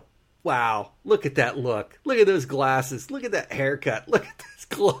wow, look at that look. Look at those glasses. Look at that haircut. Look at those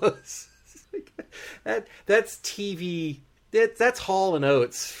clothes. That's TV. That's Hall and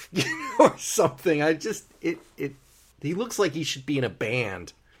Oates or something. He looks like he should be in a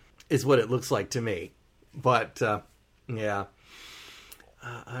band, is what it looks like to me. But yeah,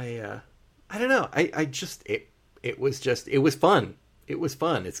 I don't know. It was fun. It was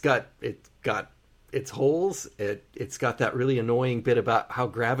fun. It's got its holes. It's got that really annoying bit about how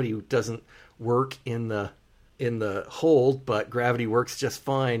gravity doesn't work in the hold, but gravity works just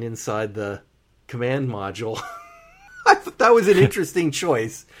fine inside the command module. I thought that was an interesting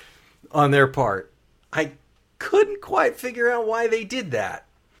choice on their part. I couldn't quite figure out why they did that.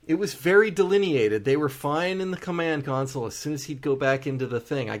 It was very delineated. They were fine in the command console as soon as he'd go back into the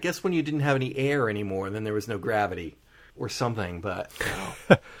thing. I guess when you didn't have any air anymore, then there was no gravity or something, but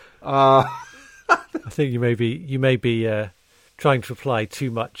I think you may be trying to apply too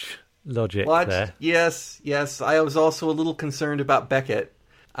much logic there. Yes. I was also a little concerned about Beckett.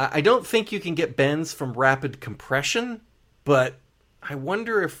 I don't think you can get bends from rapid compression, but I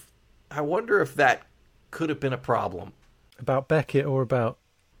wonder if that could have been a problem. About Beckett or about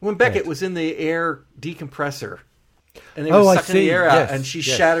when Beckett was in the air decompressor, and they were sucking the air out, and she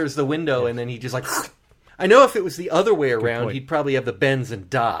shatters the window, and then he just like. I know if it was the other way around, he'd probably have the bends and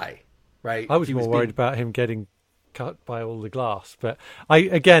die. Right? I was more worried about him getting cut by all the glass. But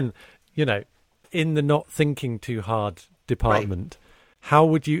again, in the not thinking too hard department, how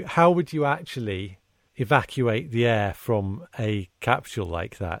would you actually evacuate the air from a capsule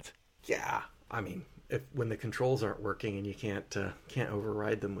like that? Yeah, I mean, when the controls aren't working and you can't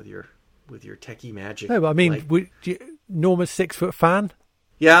override them with your techie magic. No, but I mean, Norma's 6-foot fan.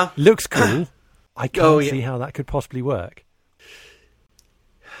 Yeah, looks cool. I can't see how that could possibly work.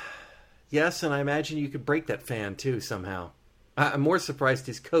 Yes, and I imagine you could break that fan too somehow. I'm more surprised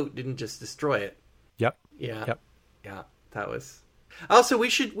his coat didn't just destroy it. Yep. Yeah. Yep. Yeah. That was. Also, we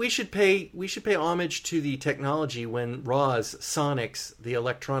should pay homage to the technology when Roz sonics the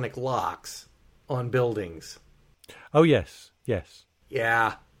electronic locks on buildings. Oh yes.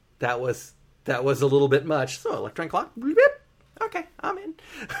 Yeah, that was a little bit much. So electronic lock. Okay, I'm in.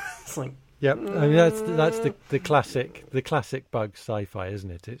 It's like. Yep, I mean that's the classic bug sci-fi,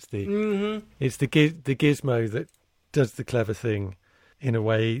 isn't it? It's the it's the gizmo that does the clever thing in a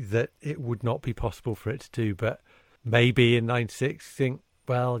way that it would not be possible for it to do. But maybe in '96, think,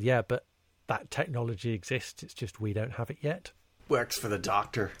 well, yeah, but that technology exists. It's just we don't have it yet. Works for the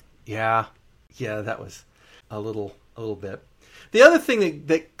Doctor. Yeah, that was a little bit. The other thing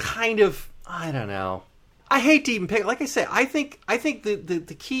that kind of, I don't know. I hate to even pick. Like I say, I think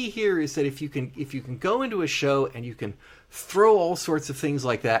the key here is that if you can go into a show and you can throw all sorts of things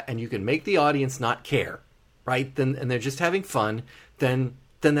like that, and you can make the audience not care, right? And they're just having fun. Then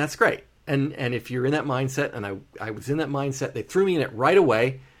that's great. And if you're in that mindset, and I was in that mindset, they threw me in it right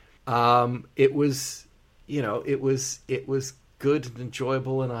away. It was good and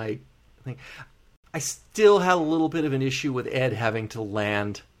enjoyable, and I think I still had a little bit of an issue with Ed having to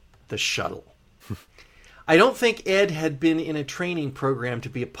land the shuttle. I don't think Ed had been in a training program to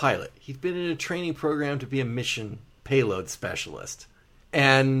be a pilot. He'd been in a training program to be a mission payload specialist.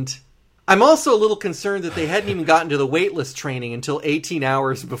 And I'm also a little concerned that they hadn't even gotten to the weightless training until 18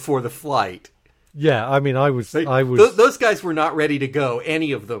 hours before the flight. Yeah, I mean, I was. Those guys were not ready to go.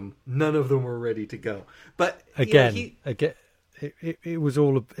 Any of them. None of them were ready to go. But again, it was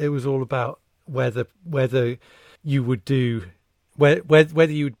all about whether you would do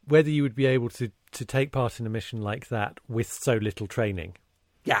whether you would be able to take part in a mission like that with so little training.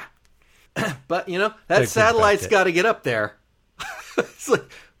 Yeah. But, that satellite's got to get up there. It's like,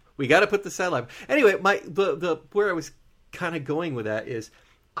 we got to put the satellite. Anyway, the where I was kind of going with that is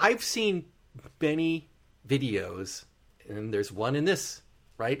I've seen many videos, and there's one in this,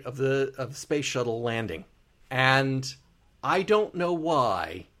 right, of the space shuttle landing. And I don't know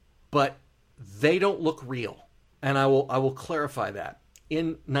why, but they don't look real. And I will clarify that.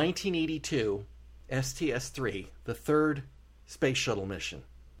 In 1982, STS-3, the third space shuttle mission,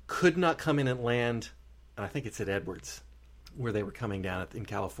 could not come in and land, and I think it's at Edwards, where they were coming down in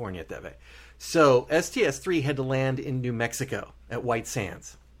California at that day. So STS-3 had to land in New Mexico at White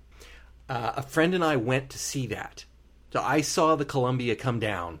Sands. A friend and I went to see that. So I saw the Columbia come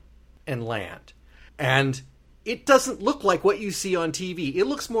down and land. And it doesn't look like what you see on TV. It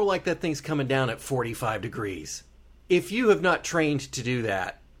looks more like that thing's coming down at 45 degrees. If you have not trained to do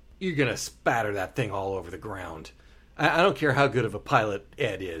that, you're going to spatter that thing all over the ground. I don't care how good of a pilot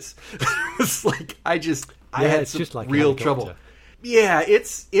Ed is. It's like, I had some just like real trouble. Yeah,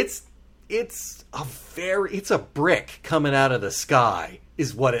 it's a brick coming out of the sky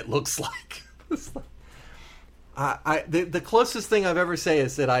is what it looks like. The closest thing I've ever say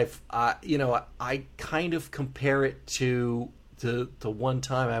is that I kind of compare it to the one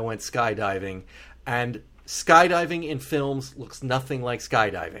time I went skydiving, and skydiving in films looks nothing like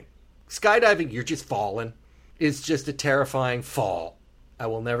skydiving. Skydiving, you're just falling. It's just a terrifying fall. I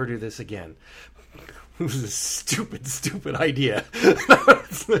will never do this again. It was a stupid idea.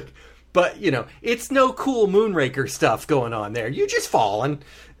 But, it's no cool Moonraker stuff going on there. You're just falling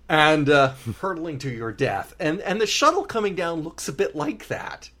and hurtling to your death. And the shuttle coming down looks a bit like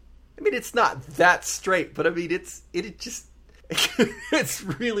that. I mean, it's not that straight, but I mean, it just it's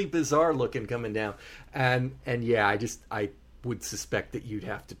really bizarre looking coming down. And yeah, I would suspect that you'd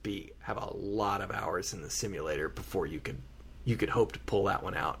have to have a lot of hours in the simulator before you could hope to pull that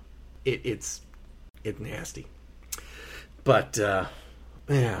one out. It's nasty. But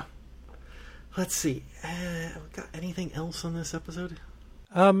yeah. Let's see. Got anything else on this episode?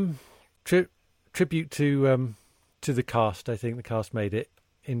 Tribute to the cast. I think the cast made it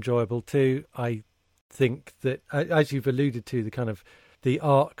enjoyable too. I think that, as you've alluded to, the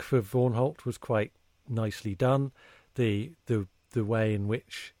arc for Vornholt was quite nicely done. The way in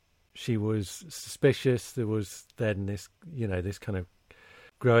which she was suspicious, there was then this this kind of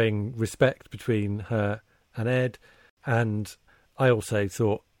growing respect between her and Ed, and I also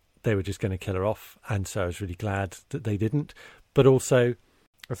thought they were just going to kill her off, and so I was really glad that they didn't. But also,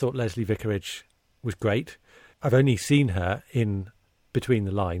 I thought Leslie Vicarage was great. I've only seen her in Between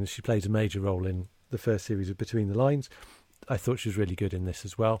the Lines. She plays a major role in the first series of Between the Lines. I thought she was really good in this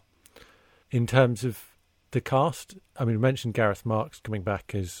as well. In terms of the cast, I mean, we mentioned Gareth Marks coming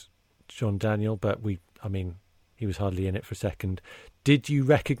back as John Daniel, but he was hardly in it for a second. Did you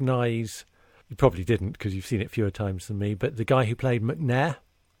recognise? You probably didn't because you've seen it fewer times than me. But the guy who played McNair,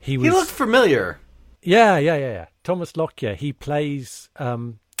 he looked familiar. Yeah. Thomas Lockyer. He plays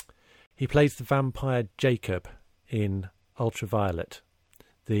the vampire Jacob in Ultraviolet,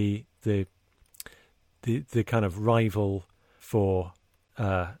 the kind of rival for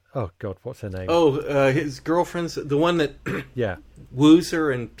what's her name? His girlfriend's the one that yeah woos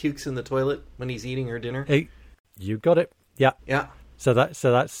her and pukes in the toilet when he's eating her dinner. Hey, you got it. Yeah. So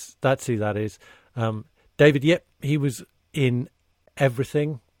that's who that is. David Yip, he was in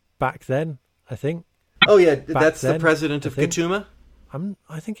everything back then, I think. Oh yeah, that's the president of Katuma.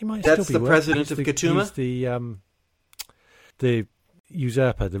 I think he might. That's still be the president of Katuma. He's the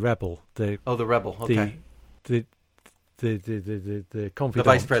usurper, the rebel. The rebel. Okay. The confidant, the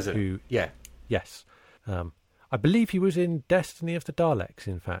vice president. Yes. I believe he was in Destiny of the Daleks.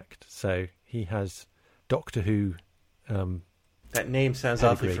 In fact, so he has Doctor Who. That name sounds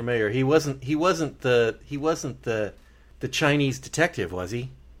awfully familiar. He wasn't the Chinese detective, was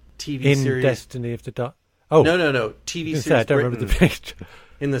he? TV series in Destiny of the Daleks. Oh no! TV series. I don't remember the picture.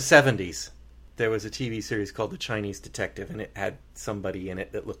 In the 70s, there was a TV series called The Chinese Detective, and it had somebody in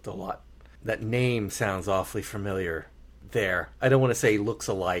it that looked a lot. That name sounds awfully familiar. There, I don't want to say looks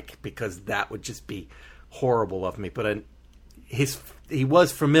alike because that would just be horrible of me. But he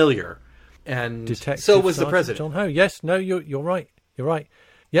was familiar, and Detective so was Sergeant the president. John Ho. Yes, no, you're right. You're right.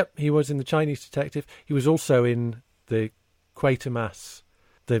 Yep, he was in The Chinese Detective. He was also in the Quatermass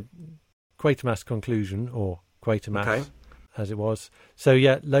Conclusion, or Quatermass, as it was. So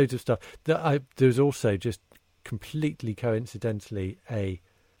yeah, loads of stuff. There was also just completely coincidentally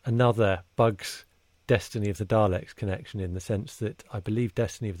another Bugs Destiny of the Daleks connection, in the sense that I believe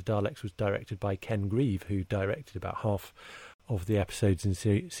Destiny of the Daleks was directed by Ken Grieve, who directed about half of the episodes in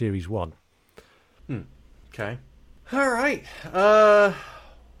series 1. Okay. All right.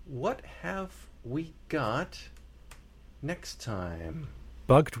 What have we got next time?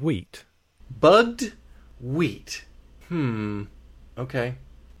 Bugged Wheat. Bugged Wheat. Okay.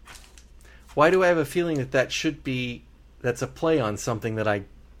 Why do I have a feeling that's a play on something that I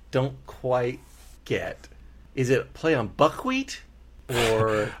don't quite get? Is it a play on buckwheat?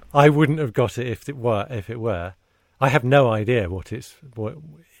 Or I wouldn't have got it if it were. I have no idea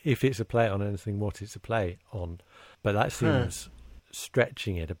if it's a play on anything, what it's a play on. But that seems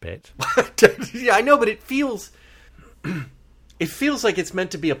stretching it a bit. Yeah, I know, but it feels like it's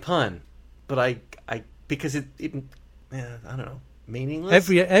meant to be a pun. But because it I don't know, meaningless.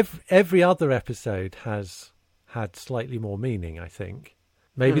 Every other episode has had slightly more meaning, I think.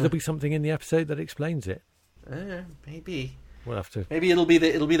 Maybe there'll be something in the episode that explains it. Maybe. We'll have to. Maybe it'll be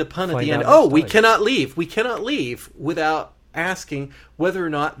the pun at the end. We cannot leave. We cannot leave without asking whether or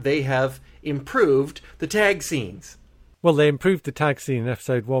not they have improved the tag scenes. Well, they improved the tag scene in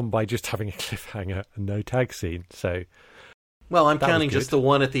episode 1 by just having a cliffhanger and no tag scene. So, well, I'm counting just the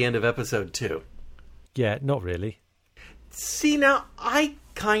one at the end of episode 2. Yeah, not really. See, now I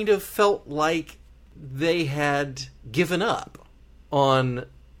kind of felt like they had given up on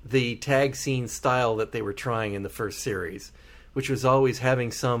the tag scene style that they were trying in the first series, which was always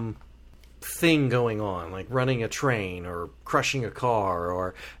having some thing going on, like running a train or crushing a car,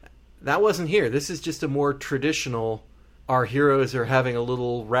 or that wasn't here. This is just a more traditional, our heroes are having a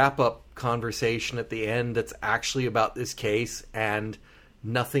little wrap-up conversation at the end that's actually about this case, and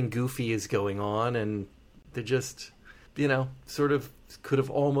nothing goofy is going on, and they're just, sort of could have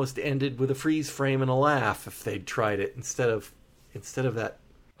almost ended with a freeze frame and a laugh if they'd tried it instead of that.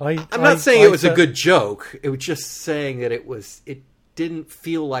 I'm not saying it was a good joke. It was just saying that it didn't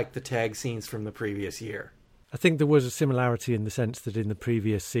feel like the tag scenes from the previous year. I think there was a similarity in the sense that in the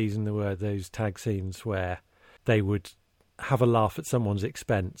previous season there were those tag scenes where they would have a laugh at someone's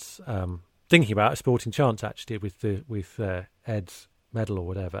expense. Thinking about a Sporting Chance actually with Ed's medal or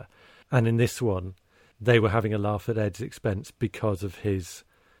whatever, and in this one they were having a laugh at Ed's expense because of his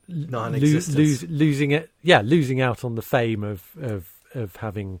non-existence, losing out on the fame of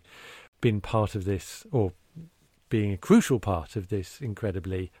having been part of this, or being a crucial part of this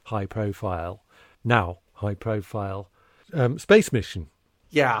incredibly high profile space mission.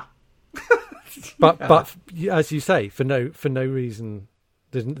 Yeah. But as you say, for no reason,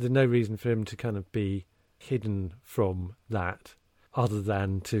 there's no reason for him to kind of be hidden from that. other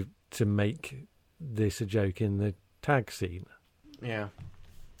than to make this a joke in the tag scene. Yeah.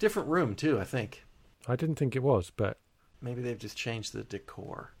 Different room, too, I think. I didn't think it was, but... Maybe they've just changed the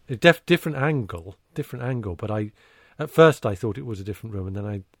decor. A different angle, but at first I thought it was a different room, and then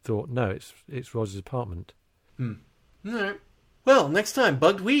I thought, no, it's Roz's apartment. All right. Well, next time,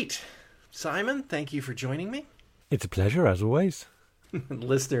 Bugged Wheat. Simon, thank you for joining me. It's a pleasure, as always.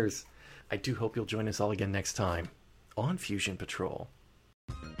 Listeners, I do hope you'll join us all again next time on Fusion Patrol.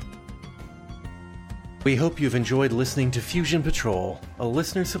 We hope you've enjoyed listening to Fusion Patrol, a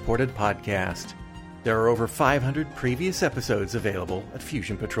listener-supported podcast. There are over 500 previous episodes available at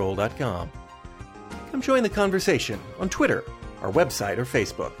FusionPatrol.com. Come join the conversation on Twitter, our website, or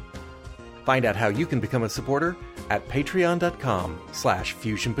Facebook. Find out how you can become a supporter at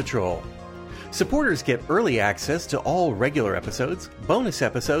patreon.com/FusionPatrol. Supporters get early access to all regular episodes, bonus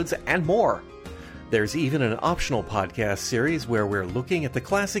episodes, and more. There's even an optional podcast series where we're looking at the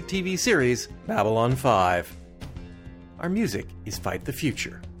classic TV series Babylon 5. Our music is Fight the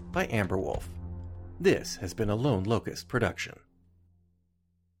Future by Amber Wolf. This has been a Lone Locust production.